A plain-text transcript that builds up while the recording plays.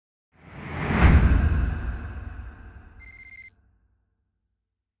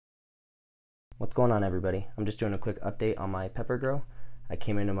What's going on, everybody? I'm just doing a quick update on my pepper grow. I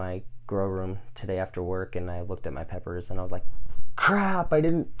came into my grow room today after work and I looked at my peppers and I was like, crap, I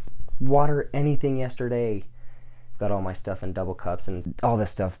didn't water anything yesterday. Got all my stuff in double cups, and all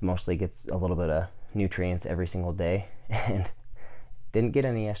this stuff mostly gets a little bit of nutrients every single day, and didn't get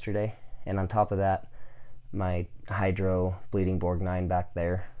any yesterday. And on top of that, my hydro bleeding Borg 9 back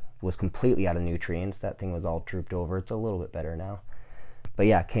there was completely out of nutrients. That thing was all drooped over. It's a little bit better now. But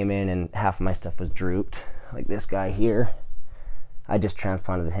yeah, came in and half of my stuff was drooped, like this guy here. I just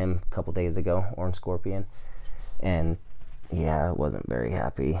transplanted him a couple days ago, Orange Scorpion, and yeah, I wasn't very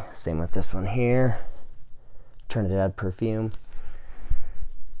happy. Same with this one here. Turned it out perfume.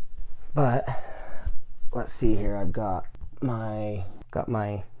 But let's see here. I've got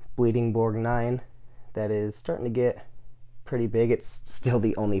my bleeding Borg 9 that is starting to get pretty big. It's still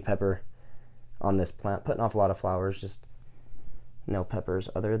the only pepper on this plant, putting off a lot of flowers, just no peppers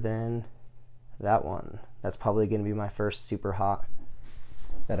other than that one. That's probably going to be my first super hot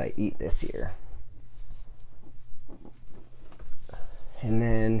that I eat this year. And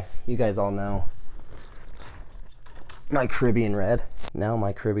then you guys all know my Caribbean Red. Now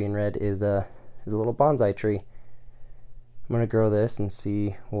my Caribbean Red is a little bonsai tree. I'm gonna grow this and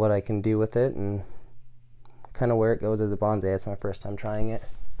see what I can do with it and kind of where it goes as a bonsai. It's my first time trying it.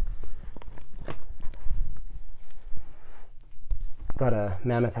 Got a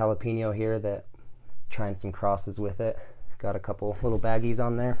mammoth jalapeno here that trying some crosses with it. Got a couple little baggies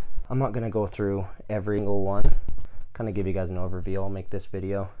on there. I'm not gonna go through every single one. Kind of give you guys an overview. I'll make this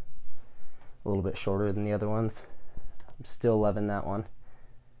video a little bit shorter than the other ones. I'm still loving that one.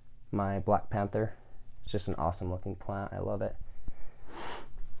 My Black Panther. It's just an awesome looking plant. I love it.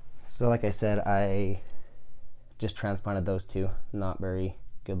 So like I said, I just transplanted those two. Not very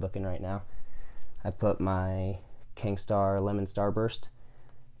good looking right now. I put my King Star Lemon Starburst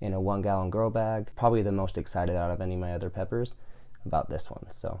in a 1 gallon grow bag. Probably the most excited out of any of my other peppers about this one.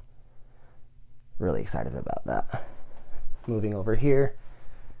 So really excited about that. Moving over here.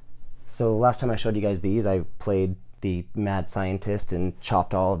 So last time I showed you guys these, I played the mad scientist and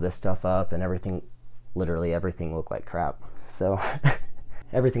chopped all of this stuff up, and everything, literally everything looked like crap. So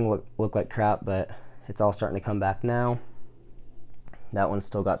everything looked like crap, but it's all starting to come back now. That one's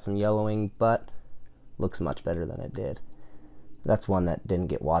still got some yellowing, but looks much better than it did. That's one that didn't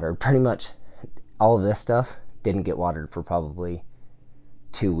get watered. Pretty much all of this stuff didn't get watered for probably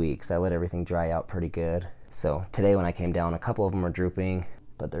 2 weeks. I let everything dry out pretty good. So today when I came down, a couple of them are drooping,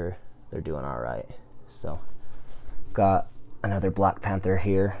 but they're doing all right. So got another Black Panther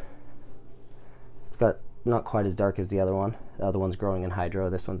here. It's got not quite as dark as the other one. The other one's growing in hydro.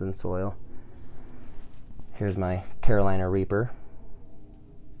 This one's in soil. Here's my Carolina Reaper.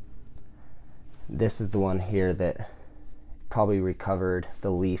 This is the one here that probably recovered the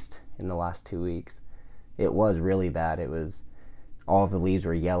least in the last 2 weeks. It was really bad. It was, all of the leaves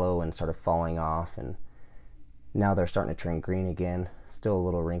were yellow and started falling off, and now they're starting to turn green again. Still a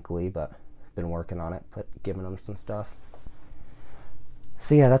little wrinkly, but been working on it, giving them some stuff.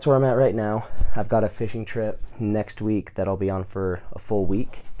 So yeah, that's where I'm at right now. I've got a fishing trip next week that I'll be on for a full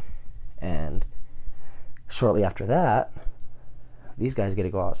week, and shortly after that, these guys get to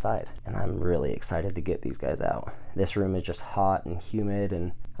go outside, and I'm really excited to get these guys out. This room is just hot and humid,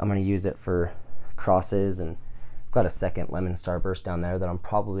 and I'm going to use it for crosses, and I've got a second Lemon Starburst down there that I'm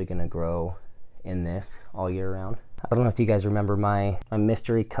probably going to grow in this all year round. I don't know if you guys remember my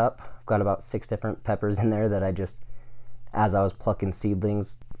mystery cup. I've got about 6 different peppers in there that I just, as I was plucking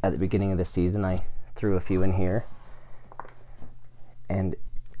seedlings at the beginning of the season, I threw a few in here, and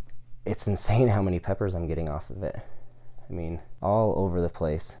it's insane how many peppers I'm getting off of it. I mean, all over the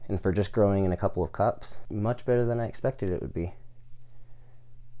place. And for just growing in a couple of cups, much better than I expected it would be.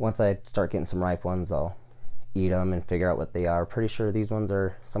 Once I start getting some ripe ones, I'll eat them and figure out what they are. Pretty sure these ones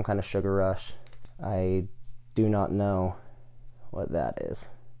are some kind of sugar rush. I do not know what that is,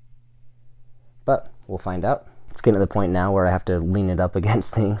 but we'll find out. It's getting to the point now where I have to lean it up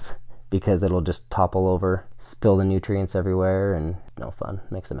against things because it'll just topple over, spill the nutrients everywhere, and it's no fun.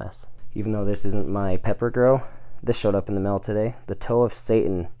 Makes a mess. Even though this isn't my pepper grow, this showed up in the mail today, the Toe of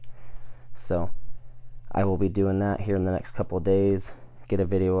Satan. So I will be doing that here in the next couple of days. Get a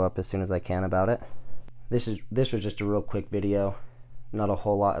video up as soon as I can about it. This was just a real quick video. Not a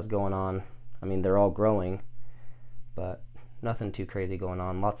whole lot is going on. I mean, they're all growing, but nothing too crazy going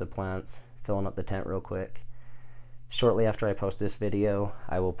on. Lots of plants, filling up the tent real quick. Shortly after I post this video,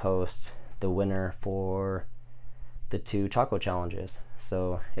 I will post the winner for the 2 Choco challenges.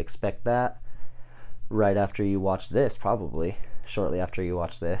 So expect that right after you watch this, probably shortly after you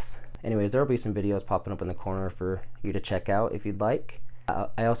watch this. Anyways, there will be some videos popping up in the corner for you to check out if you'd like.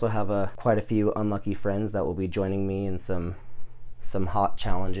 I also have quite a few unlucky friends that will be joining me in some hot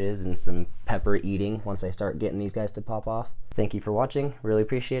challenges and some pepper eating once I start getting these guys to pop off. Thank you for watching, really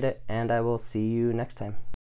appreciate it, and I will see you next time.